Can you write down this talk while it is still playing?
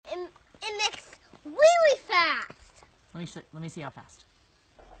Let me see how fast.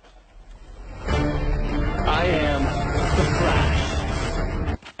 I am the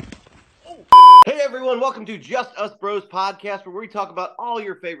Flash. Hey everyone, welcome to Just Us Bros podcast, where we talk about all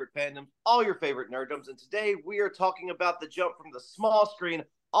your favorite fandoms, all your favorite nerddoms, and today we are talking about the jump from the small screen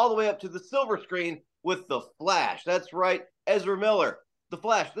all the way up to the silver screen with The Flash. That's right, Ezra Miller, The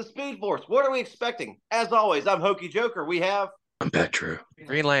Flash, the Speed Force. What are we expecting? As always, I'm Hokey Joker. We have... I'm Petru.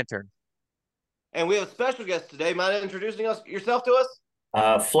 Green Lantern. And we have a special guest today. Mind introducing yourself to us?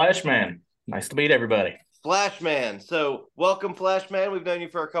 Flashman. Nice to meet everybody. Flashman. So, welcome, Flashman. We've known you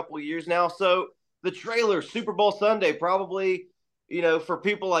for a couple of years now. So, the trailer, Super Bowl Sunday, probably, for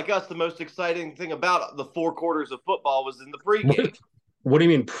people like us, the most exciting thing about the 4 quarters of football was in the pregame. What do you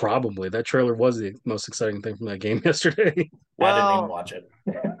mean, probably? That trailer was the most exciting thing from that game yesterday. Well, I didn't even watch it.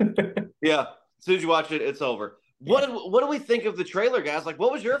 Yeah. As soon as you watch it, it's over. What do we think of the trailer, guys? Like,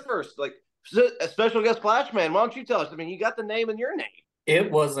 what was your first, a special guest Flashman? Why don't you tell us? I mean, you got the name in your name.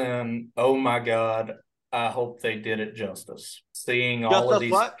 It was oh my God, I hope they did it justice. Seeing Just all of Us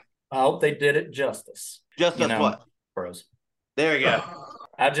these. what? I hope they did it justice. Just Us what? Bros. There you go.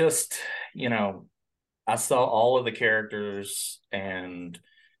 I just, I saw all of the characters and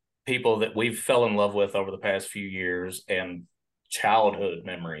people that we've fell in love with over the past few years and childhood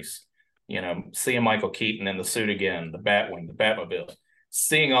memories. Seeing Michael Keaton in the suit again, the Batwing, the Batmobile,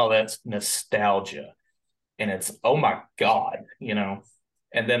 seeing all that nostalgia. And it's, oh my God,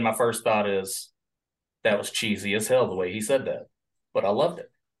 And then my first thought is, that was cheesy as hell the way he said that. But I loved it.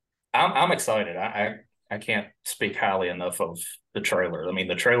 I'm excited. I can't speak highly enough of the trailer. I mean,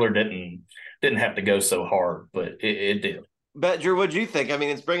 the trailer didn't have to go so hard, but it did. Drew, what'd you think? I mean,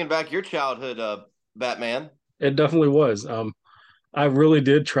 it's bringing back your childhood, Batman. It definitely was. I really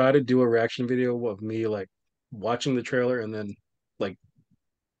did try to do a reaction video of me watching the trailer and then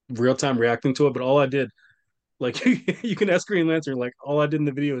real time reacting to it. But all I did, you can ask Green Lantern, all I did in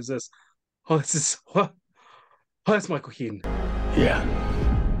the video is this. Oh, this is what? Oh, that's Michael Keaton. Yeah.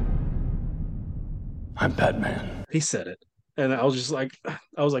 I'm Batman. He said it. And I was just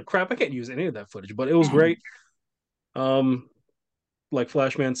crap, I can't use any of that footage, but it was great. Like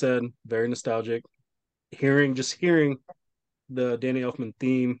Flashman said, very nostalgic. Hearing the Danny Elfman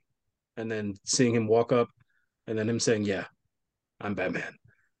theme and then seeing him walk up and then him saying, yeah, I'm Batman.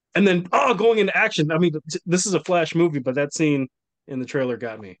 And then, going into action. I mean, this is a Flash movie, but that scene in the trailer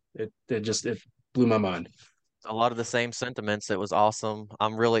got me. It blew my mind. A lot of the same sentiments. It was awesome.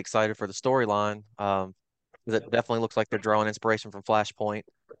 I'm really excited for the storyline. It definitely looks like they're drawing inspiration from Flashpoint,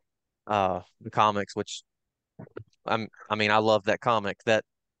 the comics, which I love that comic. That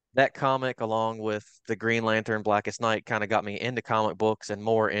comic, along with the Green Lantern, Blackest Night, kind of got me into comic books and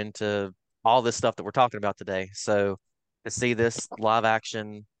more into all this stuff that we're talking about today. So to see this live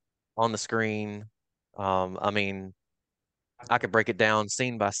action on the screen, I could break it down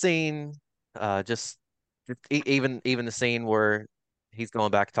scene by scene. Just even the scene where he's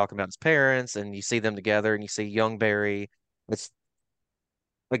going back talking about his parents, and you see them together, and you see young Barry. It's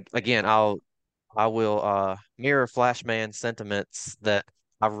again, I will mirror Flashman sentiments that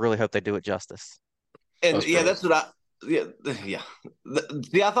I really hope they do it justice. And that's what I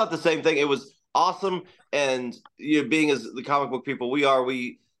thought the same thing. It was awesome, and being as the comic book people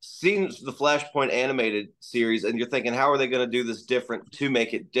we seen the Flashpoint animated series, and you're thinking, how are they going to do this different to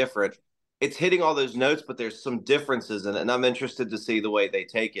make it different? It's hitting all those notes, but there's some differences in it, and I'm interested to see the way they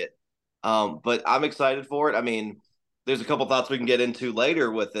take it. But I'm excited for it. I mean, there's a couple thoughts we can get into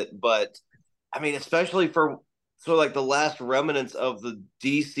later with it, but I mean, especially for the last remnants of the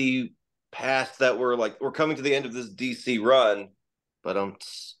DC past that we're coming to the end of this DC run, but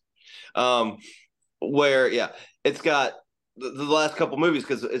it's got the last couple movies,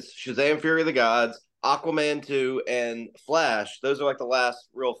 because it's Shazam! Fury of the Gods, Aquaman 2, and Flash. Those are the last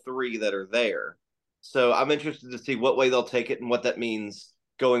real 3 that are there. So I'm interested to see what way they'll take it and what that means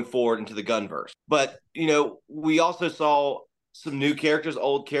going forward into the Gunverse. But, we also saw some new characters,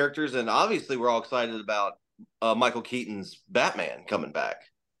 old characters, and obviously we're all excited about Michael Keaton's Batman coming back.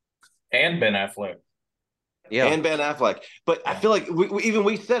 And Ben Affleck. Yeah. And Ben Affleck. But I feel like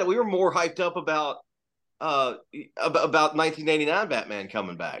we said it, we were more hyped up about 1989 Batman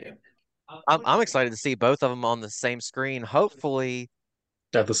coming back. Yeah. I'm excited to see both of them on the same screen, hopefully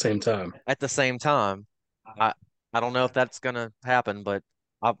At the same time. at the same time. I don't know if that's gonna happen, but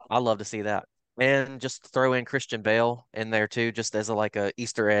I love to see that. And just throw in Christian Bale in there too, just as a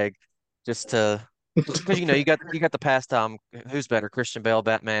Easter egg, just to because you got the pastime. Who's better, Christian Bale,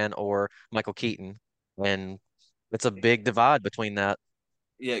 Batman, or Michael Keaton? And it's a big divide between that.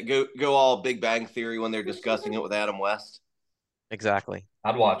 Yeah, go all Big Bang Theory when they're discussing it with Adam West. Exactly.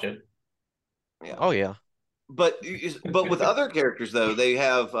 I'd watch it. Yeah. Oh yeah. but with other characters though, they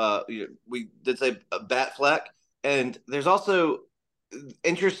have we did say Batfleck, and there's also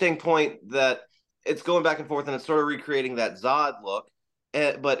interesting point that it's going back and forth, and it's sort of recreating that Zod look,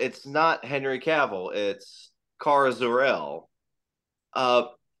 but it's not Henry Cavill, it's Kara Zor-El. Uh,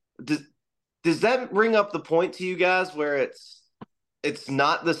 does does that bring up the point to you guys where it's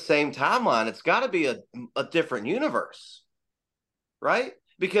not the same timeline? It's got to be a different universe, right?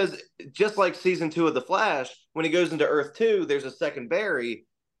 Because just like season 2 of The Flash, when he goes into Earth 2, there's a second Barry,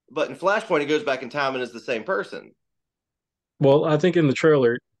 but in Flashpoint, he goes back in time and is the same person. Well, I think in the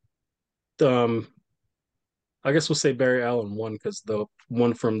trailer, um, I guess we'll say Barry Allen won because the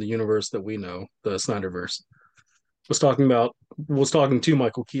one from the universe that we know, the Snyderverse, was talking to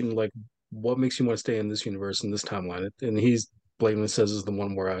Michael Keaton like, what makes you want to stay in this universe in this timeline? And he's blatantly says is the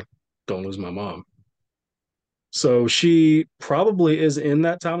one where I don't lose my mom. So she probably is in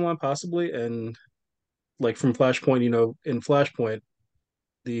that timeline, possibly, and like from Flashpoint, in Flashpoint,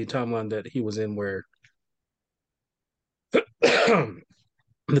 the timeline that he was in, where the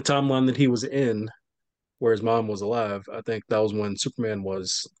timeline that he was in, where his mom was alive, I think that was when Superman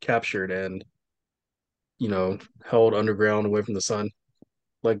was captured and held underground away from the sun.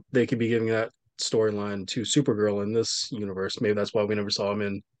 Like they could be giving that storyline to Supergirl in this universe. Maybe that's why we never saw him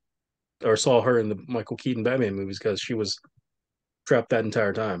in or saw her in the Michael Keaton Batman movies because she was trapped that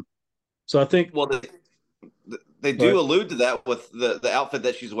entire time. So I think, Well, they do but allude to that with the outfit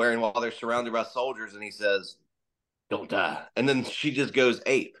that she's wearing while they're surrounded by soldiers, and he says, "Don't die," and then she just goes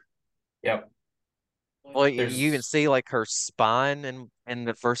ape. Yep. Well, you can There's see like her spine in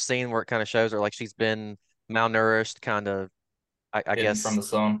the first scene where it kind of shows her like she's been malnourished, kind of. I hidden from guess, the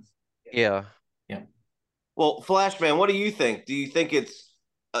sun. yeah. Yeah. Well, Flashman, what do you think? Do you think it's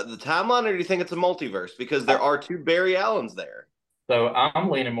the timeline, or do you think it's a multiverse? Because there are two Barry Allens there. So I'm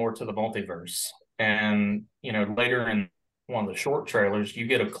leaning more to the multiverse. And, later in one of the short trailers, you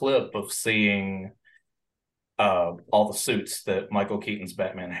get a clip of seeing all the suits that Michael Keaton's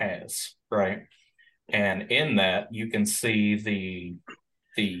Batman has, right? And in that, you can see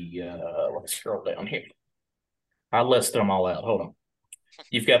let's scroll down here. I listed them all out. Hold on.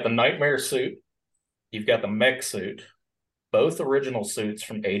 You've got the Nightmare suit. You've got the mech suit, both original suits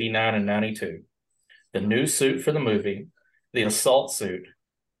from 89 and 92. The new suit for the movie, the assault suit,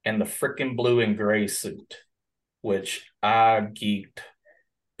 and the freaking blue and gray suit, which I geeked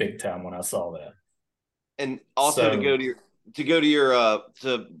big time when I saw that. And also So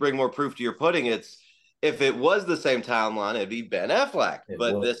to bring more proof to your pudding, it's if it was the same timeline, it'd be Ben Affleck.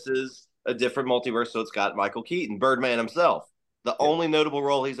 But this is a different multiverse, so it's got Michael Keaton, Birdman himself, the only notable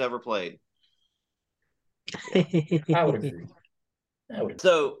role he's ever played. I would agree.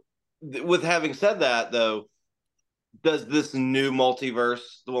 So, with having said that, though, does this new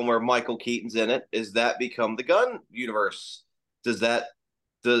multiverse, the one where Michael Keaton's in it, is that become the Gunn universe? Does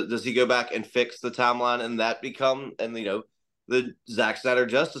he go back and fix the timeline, and that become the Zack Snyder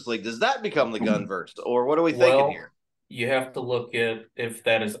Justice League? Does that become the Gunverse, or what are we thinking here? You have to look at if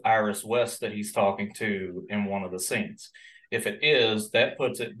that is Iris West that he's talking to in one of the scenes. If it is, that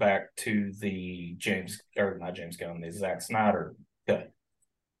puts it back to the not James Gunn, the Zack Snyder cut,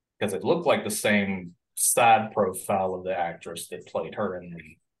 because it looked like the same side profile of the actress that played her in the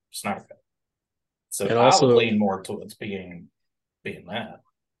Snyder cut. So and I would lean more towards being that.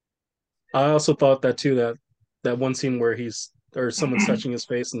 I also thought that too. That one scene where someone's touching his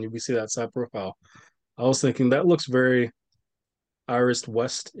face and we see that side profile. I was thinking that looks very Iris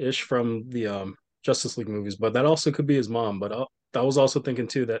West-ish from the Justice League movies, but that also could be his mom. But I was also thinking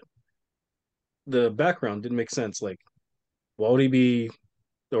too that the background didn't make sense. Like, why would he be,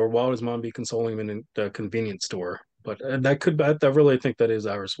 or why would his mom be consoling him in the convenience store? But I really think that is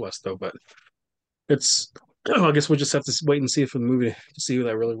Iris West though. But it's, I guess we'll just have to wait and see for the movie to see who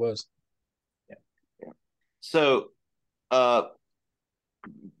that really was. So,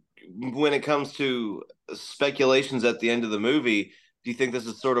 when it comes to speculations at the end of the movie, do you think this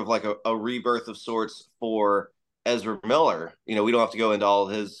is sort of like a rebirth of sorts for Ezra Miller? We don't have to go into all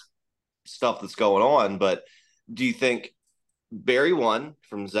of his stuff that's going on, but do you think Barry One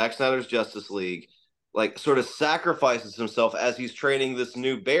from Zack Snyder's Justice League, like, sort of sacrifices himself as he's training this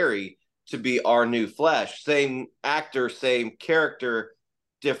new Barry to be our new Flash? Same actor, same character,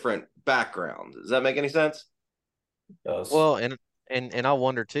 different background. Does that make any sense? It does. Well, and I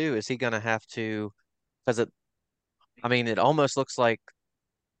wonder too, is he going to have to, because it almost looks like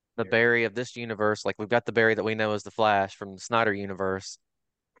the Barry of this universe, like we've got the Barry that we know as the Flash from the Snyder universe.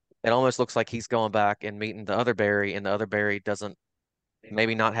 It almost looks like he's going back and meeting the other Barry, and the other Barry doesn't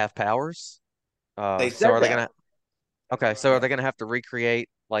maybe not have powers. They So said are they that. gonna? Okay, so are they gonna have to recreate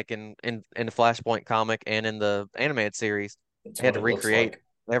like in the Flashpoint comic and in the animated series. That's They had what to it looks recreate like.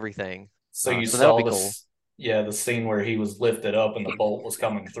 everything. So you So that'll saw be cool. this, yeah, the scene where he was lifted up and the bolt was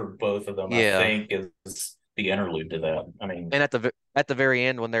coming through both of them, I Yeah. think is the interlude to that. I mean, And at the very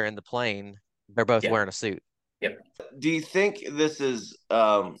end when they're in the plane, they're both yeah. wearing a suit. Yep. Do you think this is?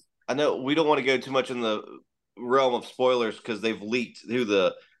 I know we don't want to go too much in the realm of spoilers because they've leaked who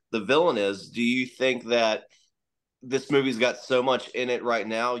the villain is. Do you think that this movie's got so much in it right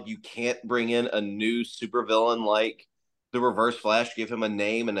now you can't bring in a new supervillain like the Reverse Flash, give him a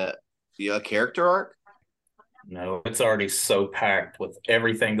name and a character arc? No, it's already so packed with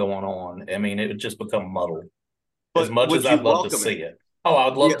everything going on. I mean, it would just become muddled. As But much would as you I'd love to welcome see it? it. Oh,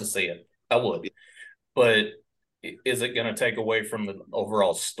 I'd love Yeah. to see it. I would. But is it going to take away from the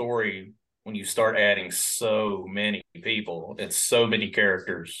overall story when you start adding so many people and so many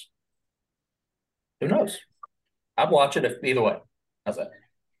characters? Who knows? I'd watch it if either way. How's that?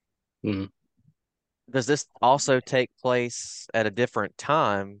 Does this also take place at a different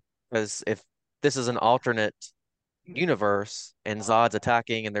time? Because if this is an alternate universe and Zod's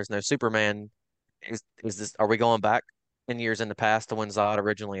attacking and there's no Superman, is this, are we going back 10 years in the past to when Zod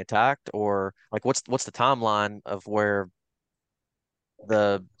originally attacked? Or like what's the timeline of where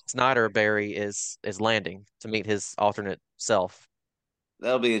the Snyder Barry is landing to meet his alternate self?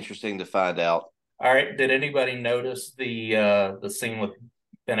 That'll be interesting to find out. All right. Did anybody notice the scene with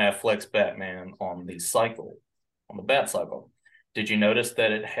Ben Affleck's Batman on the cycle, on the Bat cycle? Did you notice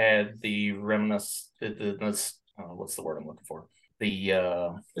that it had the what's the word I'm looking for? The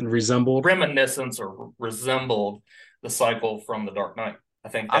And resembled. reminiscence or resembled the cycle from the Dark Knight. I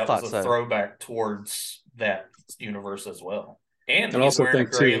think I that was thought a so. throwback towards that universe as well. And And he's also wearing a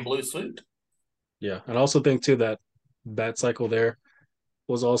think, gray too- and blue suit. Yeah, and I also think too that Bat Cycle there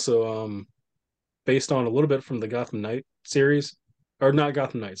was also based on a little bit from the Gotham Knight series, or not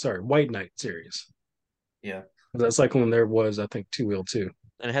Gotham Knight, sorry, White Knight series. Yeah. That cycle in there was, I think, two wheel too.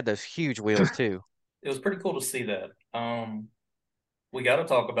 And it had those huge wheels too. It was pretty cool to see that. We got to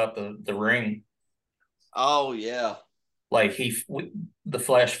talk about the ring. Oh yeah. Like the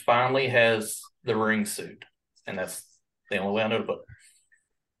Flash finally has the ring suit, and that's the only way I know to put it.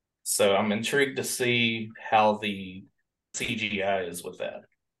 So I'm intrigued to see how the CGI is with that.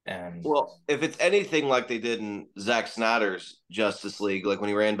 And Well, if it's anything like they did in Zack Snyder's Justice League, like when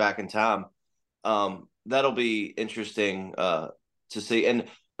he ran back in time, that'll be interesting to see. And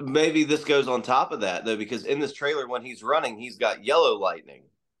maybe this goes on top of that though, because in this trailer, when he's running, he's got yellow lightning.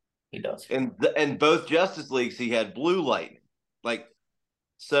 he does. In both Justice Leagues, he had blue lightning. Like,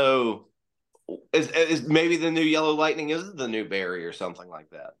 so is maybe the new yellow lightning is the new Barry or something like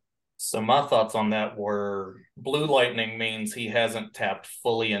that. So my thoughts on that were blue lightning means he hasn't tapped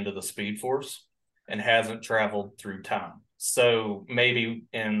fully into the Speed Force and hasn't traveled through time. So maybe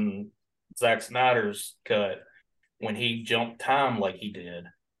in Zack Snyder's cut, when he jumped time like he did,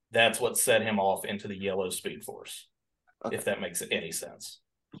 that's what set him off into the yellow Speed Force. Okay. If that makes any sense.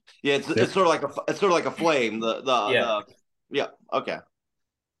 Yeah, it's sort of like a flame. Yeah. Okay.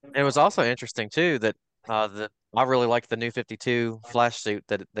 And it was also interesting too that I really liked the new 52 Flash suit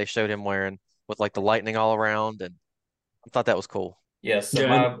that they showed him wearing with like the lightning all around, and I thought that was cool. Yes. So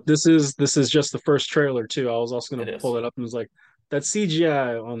Yeah, and this is just the first trailer too. I was also going It to is. pull it up and was like, that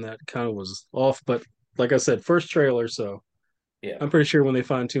CGI on that kind of was off, but like I said, first trailer, so yeah. I'm pretty sure when they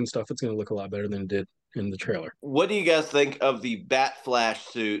fine tune stuff, it's going to look a lot better than it did in the trailer. What do you guys think of the Bat Flash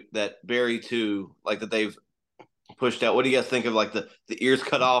suit that Barry 2, like that they've pushed out? What do you guys think of like the ears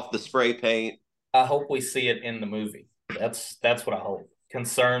cut off, the spray paint? I hope we see it in the movie. That's what I hope.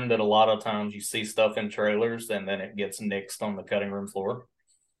 Concerned that a lot of times you see stuff in trailers and then it gets nixed on the cutting room floor,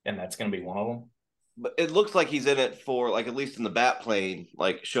 and that's going to be one of them. But it looks like he's in it for like at least in the bat plane,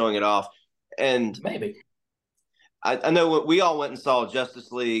 like showing it off. And Maybe. I know we all went and saw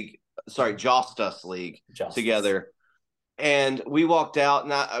Justice League together, and we walked out.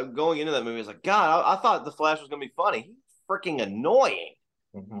 And going into that movie, I was like, God, I thought the Flash was going to be funny. He's freaking annoying.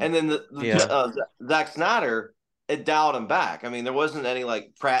 Mm-hmm. And then Zack Snyder, it dialed him back. I mean, there wasn't any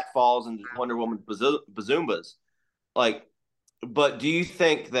like pratfalls and Wonder Woman bazoombas. Like, but do you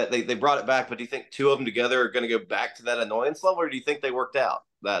think that they brought it back? But do you think two of them together are going to go back to that annoyance level, or do you think they worked out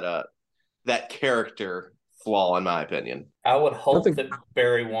that character flaw? In my opinion, I would hope that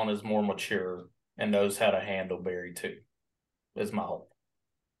Barry 1 is more mature and knows how to handle Barry 2. Is my hope.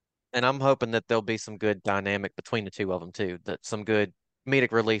 And I'm hoping that there'll be some good dynamic between the two of them too. That some good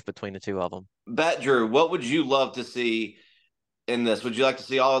comedic relief between the two of them. Bat Drew, what would you love to see in this? Would you like to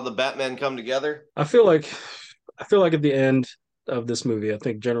see all of the Batmen come together? I feel like at the end of this movie, I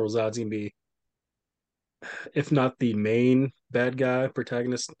think General Zod's gonna be, if not the main bad guy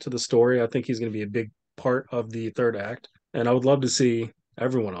protagonist to the story. I think he's going to be a big part of the third act, and I would love to see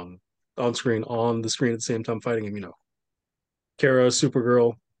everyone on screen on the screen at the same time fighting him. Kara,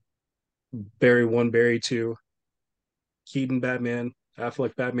 Supergirl, Barry 1, Barry 2, Keaton Batman,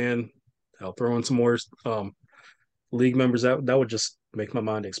 Affleck Batman. I'll throw in some more League members. That would just make my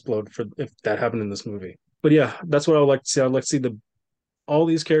mind explode for if that happened in this movie. But yeah, that's what I would like to see. I'd like to see all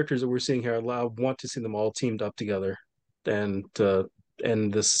these characters that we're seeing here. I want to see them all teamed up together and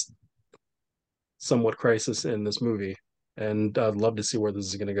end this somewhat crisis in this movie. And I'd love to see where this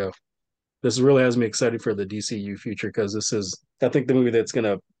is going to go. This really has me excited for the DCU future because this is, I think, the movie that's going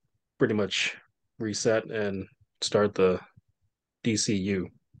to pretty much reset and start the DCU.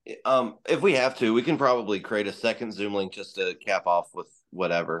 If we have to, we can probably create a second Zoom link just to cap off with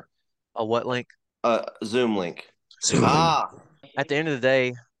whatever. A what link? Zoom link. Zoom. At the end of the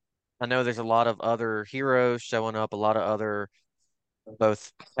day, I know there's a lot of other heroes showing up, a lot of other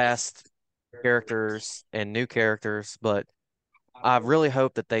both past characters and new characters, but I really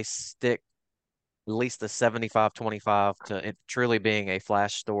hope that they stick at least the 75-25 to it truly being a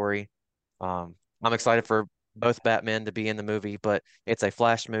Flash story. I'm excited for both Batmen to be in the movie, but it's a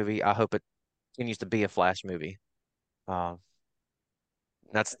Flash movie. I hope it continues to be a Flash movie.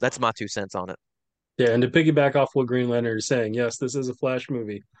 That's my 2 cents on it. Yeah, and to piggyback off what Green Lantern is saying, yes, this is a Flash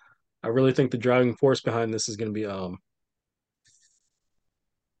movie. I really think the driving force behind this is going to be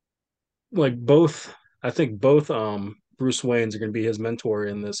like both. I think both Bruce Waynes are going to be his mentor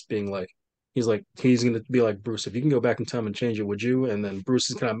in this, being like he's going to be like, Bruce, if you can go back in time and change it, would you? And then Bruce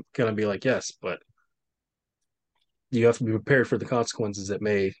is going to be like, yes, but you have to be prepared for the consequences that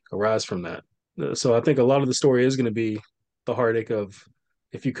may arise from that. So I think a lot of the story is going to be the heartache of,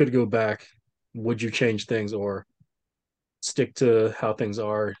 if you could go back, would you change things or stick to how things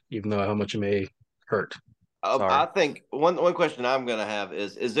are, even though how much it may hurt? I think one question I'm going to have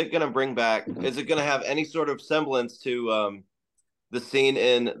is it going to bring back, is it going to have any sort of semblance to the scene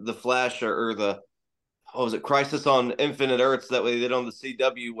in The Flash or the, what was it, Crisis on Infinite Earths that they did on the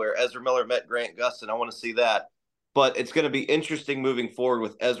CW where Ezra Miller met Grant Gustin? I want to see that. But it's going to be interesting moving forward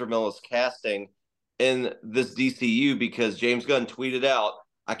with Ezra Miller's casting in this DCU because James Gunn tweeted out,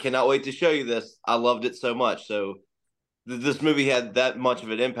 I cannot wait to show you this. I loved it so much. So this movie had that much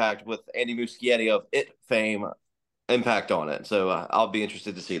of an impact with Andy Muschietti of It fame impact on it. So I'll be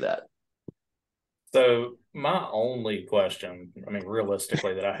interested to see that. So my only question, I mean,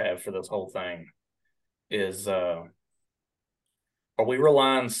 realistically, that I have for this whole thing is, are we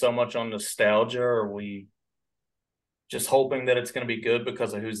relying so much on nostalgia? Or are we just hoping that it's going to be good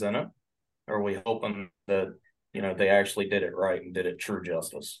because of who's in it? Or are we hoping that, they actually did it right and did it true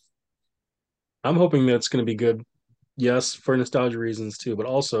justice? I'm hoping that it's going to be good. Yes, for nostalgia reasons too, but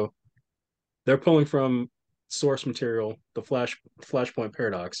also they're pulling from source material, the Flashpoint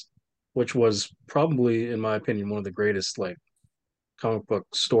Paradox, which was probably, in my opinion, one of the greatest comic book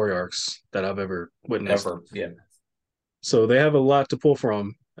story arcs that I've ever witnessed. Ever, yeah. So they have a lot to pull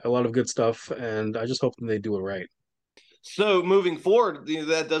from, a lot of good stuff, and I just hope that they do it right. So moving forward,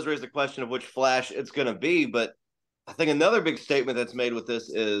 that does raise the question of which Flash it's going to be, but I think another big statement that's made with this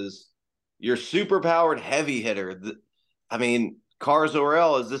is your superpowered heavy hitter. I mean, Kara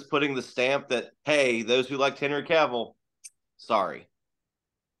Zor-El, is this putting the stamp that, hey, those who liked Henry Cavill, sorry?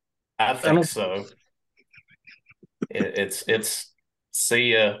 I think so. It's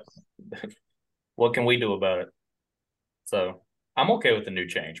see ya. What can we do about it? So I'm okay with the new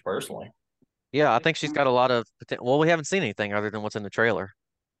change personally. Yeah, I think she's got a lot of potential. Well, we haven't seen anything other than what's in the trailer.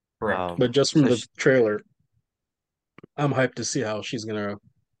 Correct. But just from the trailer, I'm hyped to see how she's going to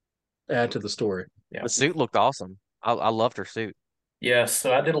add to the story. Yeah. The suit looked awesome. I loved her suit. Yeah,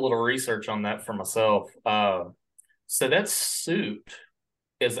 so I did a little research on that for myself. So that suit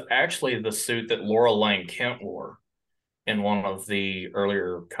is actually the suit that Laura Lane Kent wore in one of the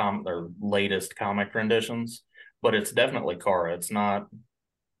earlier or latest comic renditions, but it's definitely Kara. It's not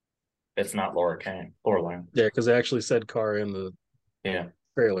Laura Lane. Yeah, because they actually said Kara in the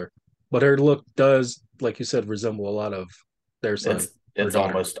trailer. But her look does, like you said, resemble a lot of their son. It's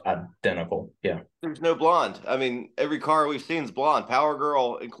almost identical. Yeah. There's no blonde. I mean, every Kara we've seen is blonde, Power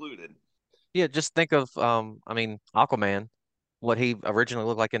Girl included. Yeah, just think of Aquaman, what he originally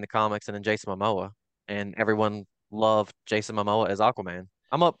looked like in the comics, and then Jason Momoa, and everyone loved Jason Momoa as Aquaman.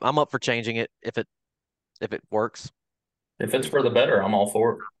 I'm up for changing it if it works. If it's for the better, I'm all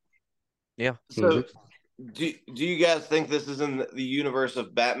for it. Yeah. So do you guys think this is in the universe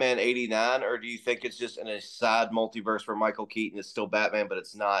of Batman 89, or do you think it's just in a side multiverse where Michael Keaton is still Batman, but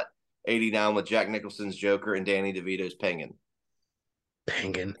it's not 89 with Jack Nicholson's Joker and Danny DeVito's Penguin?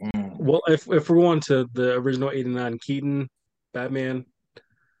 Well, if we're going to the original 89 Keaton, Batman.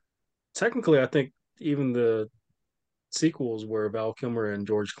 Technically, I think even the sequels where Val Kilmer and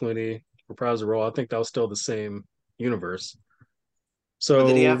George Clooney reprised the role, I think that was still the same universe. But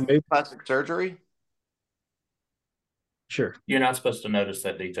did he So have maybe plastic surgery? sure, You're not supposed to notice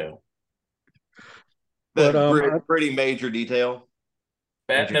that detail. but That pretty major detail.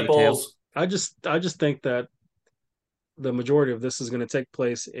 Bat Major detail. nipples. I just think that the majority of this is going to take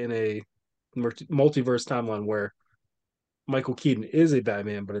place in a multiverse timeline where Michael Keaton is a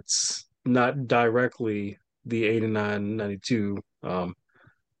Batman, but it's not directly the 89, 92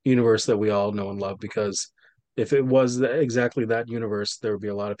 universe that we all know and love. Because if it was exactly that universe, there would be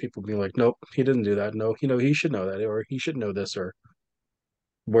a lot of people being like, nope, he didn't do that. No, he should know that, or he should know this, or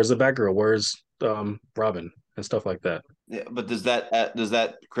where's the Batgirl? Where's Robin and stuff like that. Yeah, but does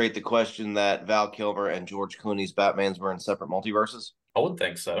that create the question that Val Kilmer and George Clooney's Batmans were in separate multiverses? I would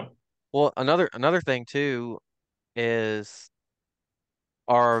think so. Well, another thing too is,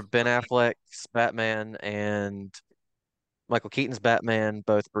 are Ben Affleck's Batman and Michael Keaton's Batman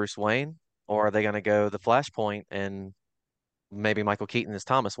both Bruce Wayne, or are they going to go the Flashpoint and maybe Michael Keaton is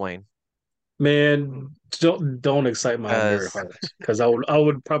Thomas Wayne? Man, don't excite my nerd Because heart because I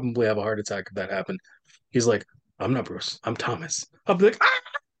would probably have a heart attack if that happened. He's like, I'm not Bruce, I'm Thomas. I'll be like,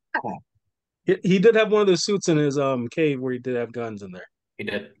 ah! He did have one of those suits in his cave where he did have guns in there. He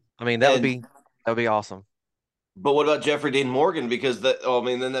did. I mean And that would be awesome. but what about Jeffrey Dean Morgan? Because that, oh, I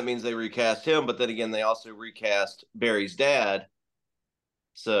mean, then that means they recast him. But then again, they also recast Barry's dad.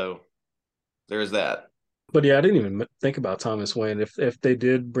 So there's that. But yeah, I didn't even think about Thomas Wayne. If they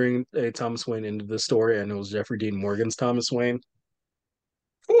did bring a Thomas Wayne into the story and it was Jeffrey Dean Morgan's Thomas Wayne,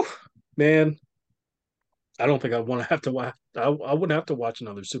 whew, man, I don't think I want to have to watch. I wouldn't have to watch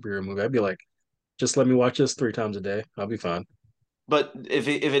another superhero movie. I'd be like, just let me watch this 3 times a day. I'll be fine. But if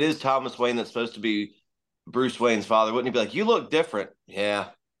it is Thomas Wayne that's supposed to be Bruce Wayne's father, wouldn't he be like, "You look different"? Yeah,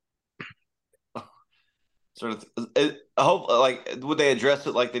 sort of. I hope like would they address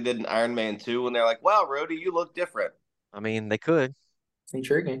it like they did in Iron Man 2 when they're like, "Wow, Rhodey, you look different." I mean, they could. It's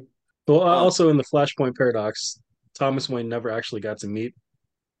intriguing. Well, Um, also in the Flashpoint paradox, Thomas Wayne never actually got to meet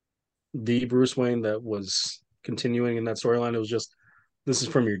the Bruce Wayne that was continuing in that storyline. It was just this is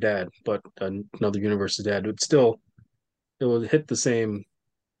from your dad, but another universe's dad. It would hit the same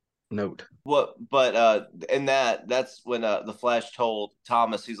note. What? But in that's when the Flash told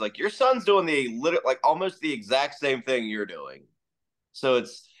Thomas, he's like, "Your son's doing like almost the exact same thing you're doing." So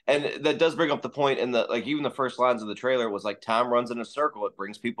it's and that does bring up the point in the like even the first lines of the trailer was like time runs in a circle, it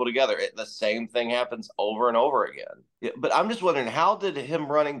brings people together. The same thing happens over and over again. Yeah, but I'm just wondering how did him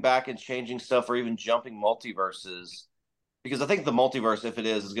running back and changing stuff or even jumping multiverses, because I think the multiverse, if it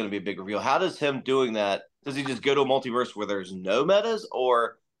is going to be a big reveal. How does him doing that? Does he just go to a multiverse where there's no metas,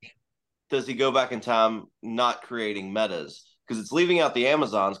 or does he go back in time not creating metas? Because it's leaving out the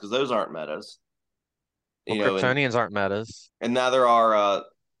Amazons because those aren't metas, Well, you know, Kryptonians aren't metas. and now there are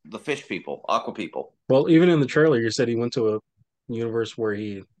the fish people, aqua people. Well, even in the trailer, you said he went to a universe where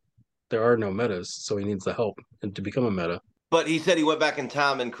there are no metas, so he needs the help and to become a meta. But he said he went back in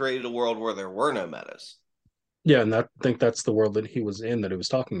time and created a world where there were no metas. Yeah, and I think that's the world that he was in that he was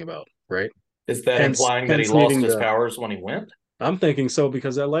talking about, right? Is that Hence, implying that he hence lost needing his the. powers when he went? I'm thinking so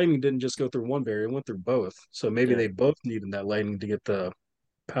because that lightning didn't just go through one barrier; it went through both. So maybe Yeah. they both needed that lightning to get the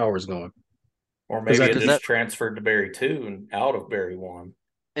powers going. Or Is maybe that it Does just that transferred to Barry 2 and out of Barry 1.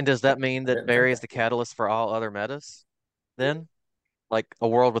 and does that mean I that didn't think Barry is that the through. catalyst for all other metas? Then, like a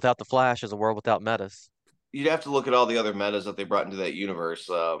world without the Flash is a world without metas. You'd have to look at all the other metas that they brought into that universe.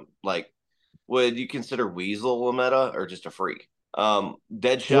 Like, would you consider Weasel a meta or just a freak? Where'd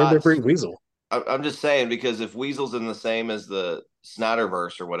they Deadshot's. bring Weasel? I'm just saying because if Weasel's in the same as the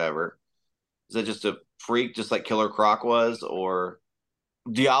Snyderverse or whatever, is that just a freak, just like Killer Croc was, or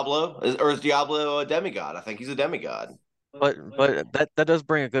Diablo, or is Diablo a demigod? I think he's a demigod. But that does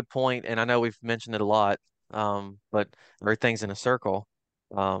bring a good point, and I know we've mentioned it a lot. But everything's in a circle.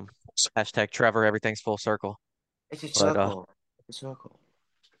 Um, hashtag Trevor, everything's full circle. It's a But circle. It's a circle.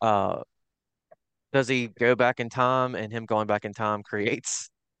 uh, does he go back in time, and him going back in time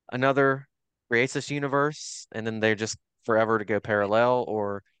another creates this universe, and then they're just forever to go parallel,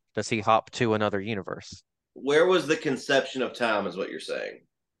 or does he hop to another universe? Where was the conception of time? Is what you're saying?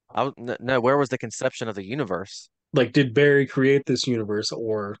 No, where was the conception of the universe? Like, did Barry create this universe,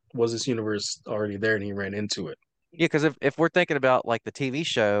 or was this universe already there and he ran into it? Yeah, because if we're thinking about like the TV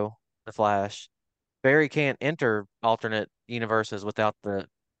show, The Flash, Barry can't enter alternate universes without the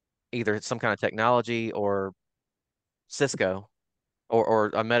either some kind of technology or Cisco or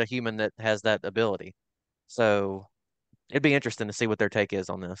a metahuman that has that ability. So it'd be interesting to see what their take is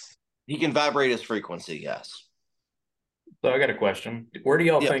on this. He can vibrate his frequency. Yes. So I got a question. Where do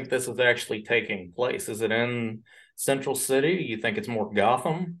y'all Yeah. think this is actually taking place? Is it in Central City? You think it's more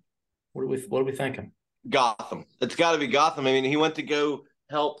Gotham? What are we thinking? Gotham. It's got to be Gotham. I mean, he went to go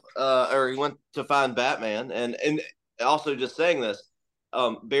help, or he went to find Batman, and also just saying this,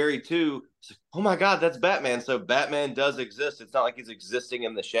 Barry too. Oh my God, that's Batman. So Batman does exist. It's not like he's existing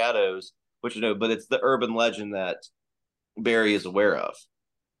in the shadows, which but it's the urban legend that Barry is aware of.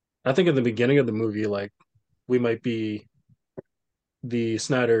 I think at the beginning of the movie, like we might be the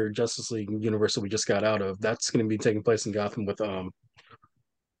Snyder Justice League universe that we just got out of. That's going to be taking place in Gotham with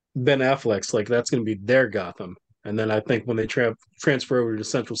Ben Affleck's. Like that's going to be their Gotham. And then I think when they transfer over to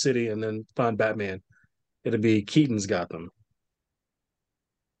Central City and then find Batman, it'll be Keaton's Gotham.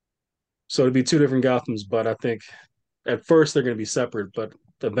 So it'd be two different Gothams, but I think at first they're going to be separate, but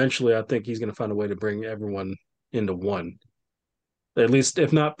eventually I think he's going to find a way to bring everyone into one. At least,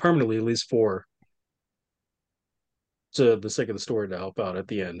 if not permanently, at least for to the sake of the story to help out at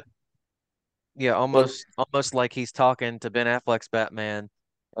the end. Yeah, Well, almost like he's talking to Ben Affleck's Batman,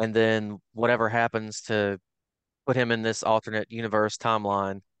 and then whatever happens to put him in this alternate universe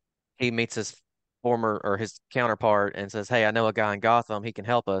timeline, he meets his former or his counterpart and says, "Hey, I know a guy in Gotham. He can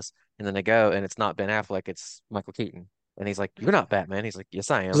help us." And then they go, and it's not Ben Affleck, it's Michael Keaton. And he's like, "You're not Batman." He's like,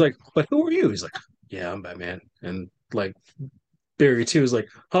 "Yes, I He's am." like, "But who are you?" He's like, "Yeah, I'm Batman." And like Barry two is like,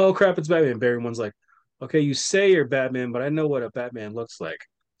 "Oh crap, it's Batman." Barry one's like, "Okay, you say you're Batman, but I know what a Batman looks like."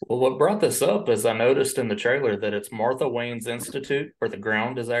 Well, what brought this up is I noticed in the trailer that it's Martha Wayne's Institute, where the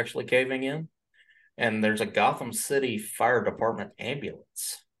ground is actually caving in, and there's a Gotham City Fire Department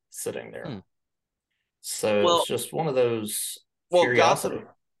ambulance sitting there. Hmm. So it's well, just one of those well, curiosity.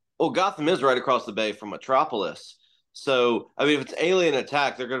 Gotham is right across the bay from Metropolis. So, I mean, if it's alien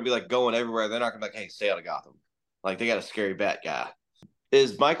attack, they're going to be like going everywhere. They're not going to be like, hey, stay out of Gotham. Like, they got a scary bat guy.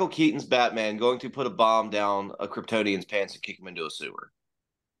 Is Michael Keaton's Batman going to put a bomb down a Kryptonian's pants and kick him into a sewer?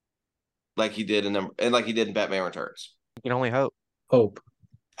 Like he did like he did in Batman Returns. You can only hope. Hope.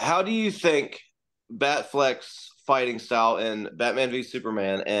 How do you think Batfleck's fighting style in Batman v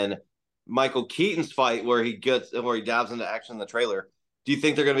Superman and Michael Keaton's fight where he dives into action in the trailer, do you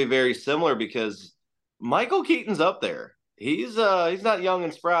think they're going to be very similar? Because Michael Keaton's up there. He's not young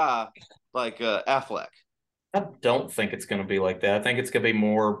and spry like Affleck. I don't think it's going to be like that. I think it's going to be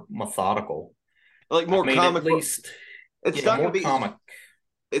more methodical. Like I more mean, comic. at least It's not more going to be comic.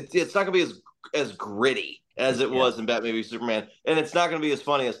 it's not going to be as gritty as it Yeah. was in Batman v Superman, and it's not going to be as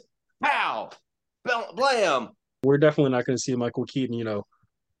funny as pow, blam. We're definitely not going to see Michael Keaton,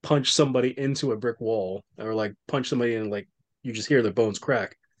 punch somebody into a brick wall or like punch somebody and like you just hear their bones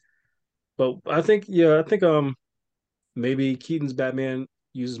crack. But I think maybe Keaton's Batman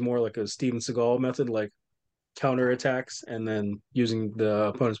uses more like a Steven Seagal method, like counter attacks and then using the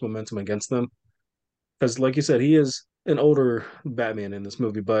opponent's momentum against them. Because like you said, he is an older Batman in this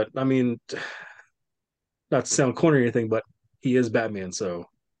movie, but I mean, not to sound corny or anything, but he is Batman, so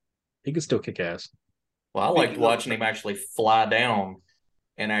he can still kick ass. Well, I liked Speaking of, watching him actually fly down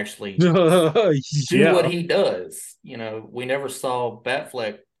and actually do what Yeah. he does. We never saw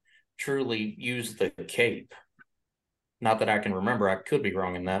Batfleck truly use the cape. Not that I can remember. I could be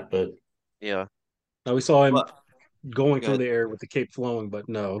wrong in that, but Yeah. Now we saw him but, going through good. the air with the cape flowing, but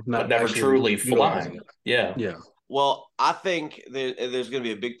no, not never actually truly utilizing flying. it. Yeah. Yeah. Well, I think there's going to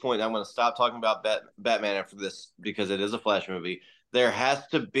be a big point. I'm going to stop talking about Batman after this because it is a Flash movie. There has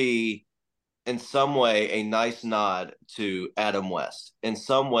to be, in some way, a nice nod to Adam West in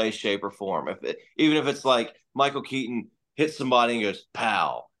some way, shape, or form. Even if it's like Michael Keaton hits somebody and goes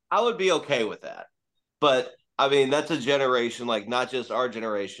 "pow," I would be okay with that. But I mean, that's a generation, like not just our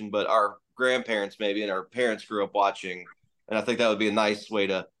generation, but our grandparents maybe and our parents grew up watching, and I think that would be a nice way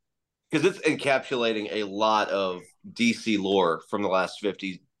to because it's encapsulating a lot of DC lore from the last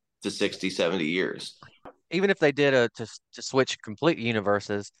 50 to 60, 70 years. Even if they did to switch complete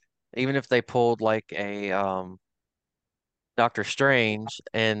universes, even if they pulled like a Doctor Strange,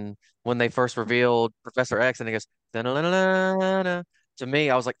 and when they first revealed Professor X, and he goes "Da-na-na-na-na-na," to me,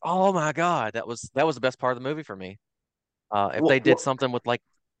 I was like, "Oh my God, that was the best part of the movie for me." If they did What, something with like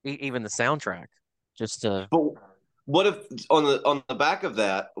even the soundtrack, just to but what if on the back of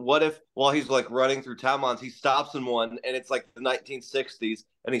that, what if while he's like running through timelines, he stops in one and it's like the 1960s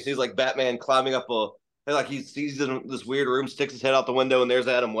and he sees like Batman climbing up and like he sees in this weird room, sticks his head out the window, and there's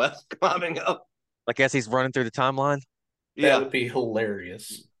Adam West climbing up. like as he's running through the timeline, That Yeah. would be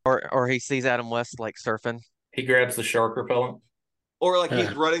hilarious. or he sees Adam West like surfing. He grabs the shark repellent. Or like he's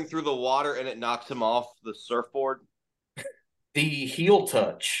Yeah. running through the water and it knocks him off the surfboard. The heel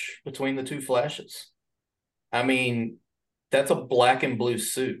touch between the two Flashes. I mean, that's a black and blue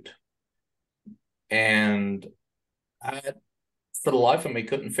suit. And I, for the life of me,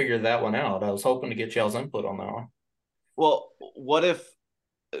 couldn't figure that one out. I was hoping to get y'all's input on that one. Well,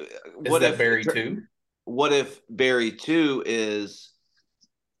 Is that Barry 2? What if Barry 2 is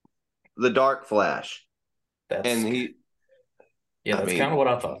the Dark Flash? That's And he, that's kind of what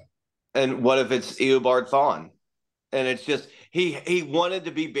I thought. And what if it's Eobard Thawne? And it's just he wanted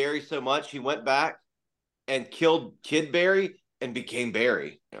to be Barry so much he went back and killed Kid Barry and became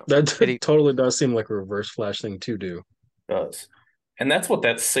Barry. That totally does seem like a reverse Flash thing to do. Does. And that's what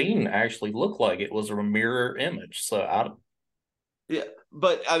that scene actually looked like. It was a mirror image. So yeah,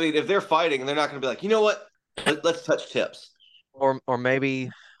 but I mean, if they're fighting, they're not going to be like, you know what? Let's touch tips. Or maybe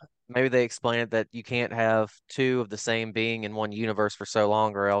they explain it that you can't have two of the same being in one universe for so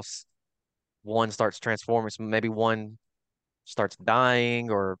long, or else one starts transforming. So maybe one starts dying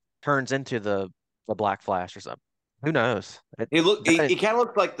or turns into the Black Flash or something. Who knows? He kind of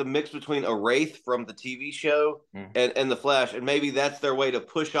looks like the mix between a Wraith from the TV show and the Flash, and maybe that's their way to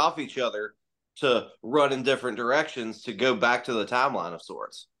push off each other to run in different directions to go back to the timeline of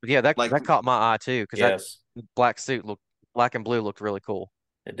sorts. Yeah, that caught my eye too, because that black and blue looked really cool.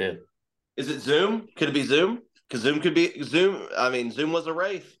 It did. Is it Zoom? Could it be Zoom? Because Zoom could be Zoom. I mean, Zoom was a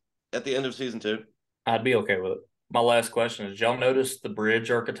Wraith at the end of season 2. I'd be okay with it. My last question is, y'all notice the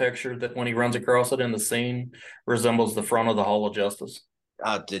bridge architecture that when he runs across it in the scene resembles the front of the Hall of Justice?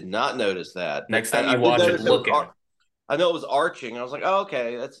 I did not notice that. Next time you watch it, look at it. I know it was arching. I was like, oh,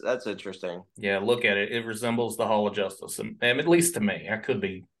 okay, that's interesting. Yeah, look at it. It resembles the Hall of Justice. And at least to me. I could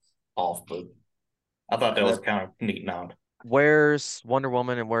be off, but I thought that was kind of neat nod. Where's Wonder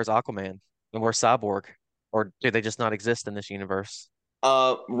Woman and where's Aquaman? And where's Cyborg? Or do they just not exist in this universe?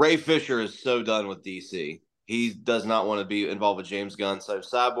 Ray Fisher is so done with DC. He does not want to be involved with James Gunn. So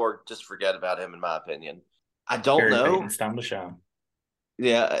Cyborg, just forget about him, in my opinion. I don't know. It's time to shine.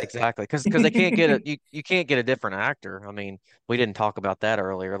 Yeah, exactly. Because they can't get you can't get a different actor. I mean, we didn't talk about that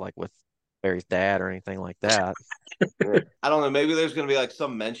earlier, like with Barry's dad or anything like that. I don't know. Maybe there's going to be like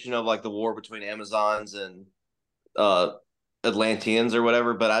some mention of like the war between Amazons and Atlanteans or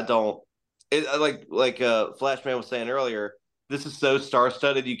whatever. But I don't. Like Flashman was saying earlier. This is so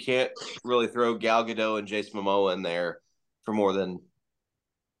star-studded, you can't really throw Gal Gadot and Jason Momoa in there for more than,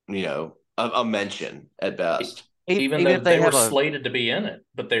 a mention at best. Even though they were slated to be in it,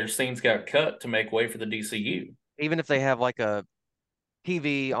 but their scenes got cut to make way for the DCU. Even if they have like a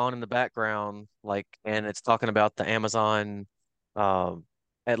TV on in the background, and it's talking about the Amazon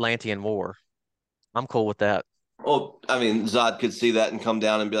Atlantean War, I'm cool with that. Well, I mean, Zod could see that and come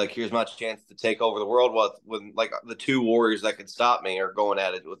down and be like, here's my chance to take over the world when like the two warriors that could stop me are going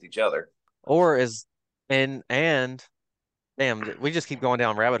at it with each other. Or damn, we just keep going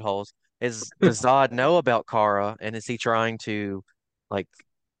down rabbit holes. Does Zod know about Kara, and is he trying to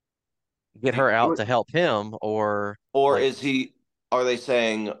get her out to help him, or are they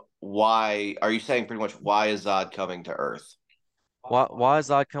saying why are you saying pretty much why is Zod coming to Earth? Why is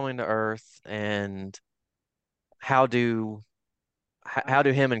Zod coming to Earth, and how do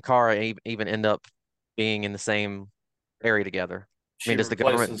him and Kara even end up being in the same area together? I mean, does the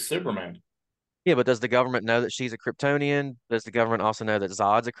government Superman? Yeah, but does the government know that she's a Kryptonian? Does the government also know that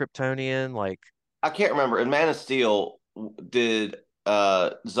Zod's a Kryptonian? I can't remember. In Man of Steel, did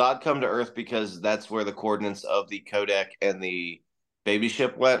Zod come to Earth because that's where the coordinates of the Kodak and the baby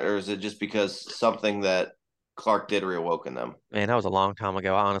ship went, or is it just because something that Clark did reawoken them? Man, that was a long time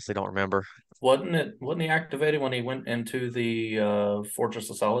ago. I honestly don't remember. Wasn't he activated when he went into the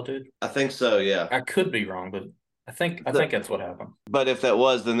Fortress of Solitude? I think so, yeah. I could be wrong, but I think that's what happened. But if that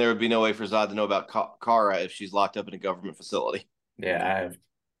was, then there would be no way for Zod to know about Kara if she's locked up in a government facility. Yeah,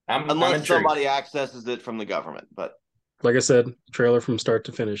 unless somebody accesses it from the government. But like I said, trailer from start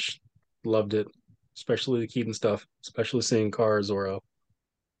to finish, loved it. Especially the Keaton stuff, especially seeing Kara Zor-El.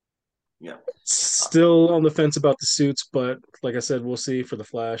 Yeah. Still on the fence about the suits, but like I said, we'll see for the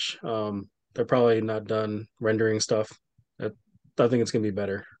Flash. They're probably not done rendering stuff. I think it's gonna be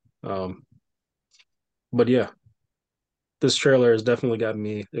better. But yeah, this trailer has definitely got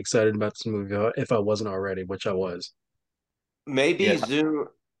me excited about this movie if I wasn't already, which I was. Maybe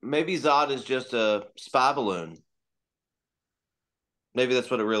Zod is just a spy balloon. Maybe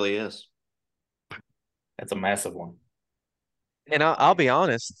that's what it really is. That's a massive one. And I'll be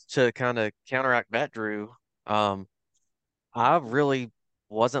honest, to kind of counteract that, Drew, I really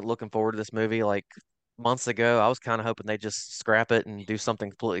wasn't looking forward to this movie. Like months ago, I was kind of hoping they just scrap it and do something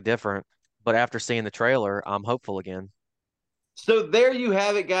completely different. But after seeing the trailer, I'm hopeful again. So there you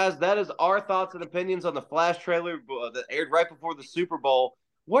have it, guys. That is our thoughts and opinions on the Flash trailer that aired right before the Super Bowl.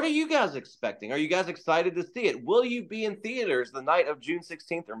 What are you guys expecting? Are you guys excited to see it? Will you be in theaters the night of June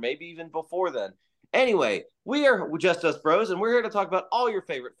 16th or maybe even before then? Anyway, we are Just Us Bros, and we're here to talk about all your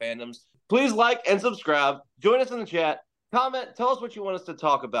favorite fandoms. Please like and subscribe. Join us in the chat. Comment. Tell us what you want us to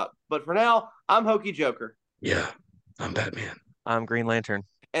talk about. But for now, I'm Hokey Joker. Yeah, I'm Batman. I'm Green Lantern.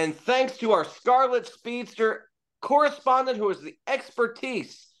 And thanks to our Scarlet Speedster correspondent who has the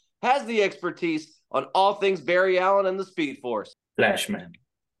expertise on all things Barry Allen and the Speed Force. Flashman.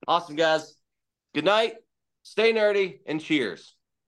 Awesome, guys. Good night. Stay nerdy and cheers.